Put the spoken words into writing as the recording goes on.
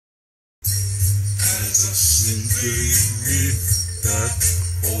She gave me that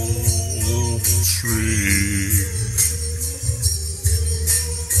old tree.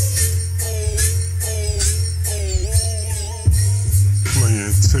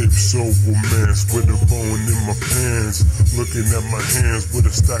 Playing tapes over romance with a bone in my pants. Looking at my hands with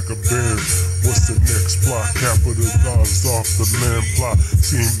a stack of bands. What's the next plot? Capitalize off the land plot.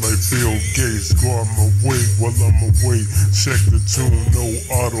 Seems like Bill Gates. Go on my way while I'm away. Check the tune, no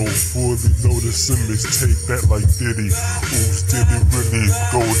auto. Fully loaded image, take that like Diddy. Oops, Diddy really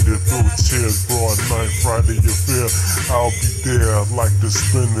go there, throw chairs, broad night, Friday affair. I'll be there like the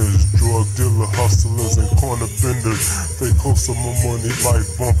spinners, drug dealer, hustlers, and corner benders. They close on my money like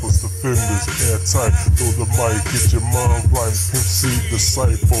bumpers, the fenders, airtight. Dolemite, get your mind right. Pimp C,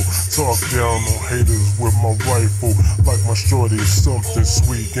 disciple. Talk down on haters with my rifle. Like my shortys, something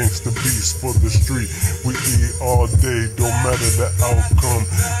sweet. Gangsta beast for the street. We eat all day, don't matter the outcome.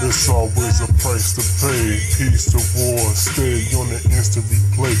 It's always a price to pay. Peace to war, stay on the instant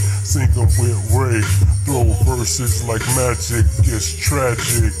replay. Singing with Ray. Throw verses like magic, it's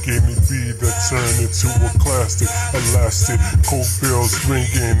tragic. Any beat that turn into a classic. Elastic, coke bells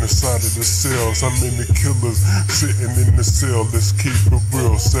ringing inside of the cells. I'm in the killers, sitting in the cell. Let's keep it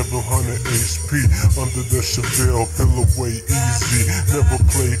real. 700 HP under the Chevelle. Pill away easy, never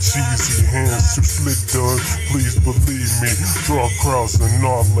play cheesy. Hands too slick done, please believe me. Draw crowds and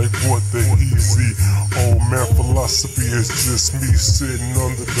nod like what the easy. Old man philosophy is just me sitting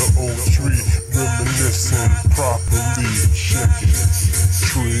under the old tree, reminiscing properly. Check it,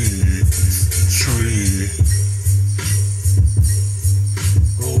 tree.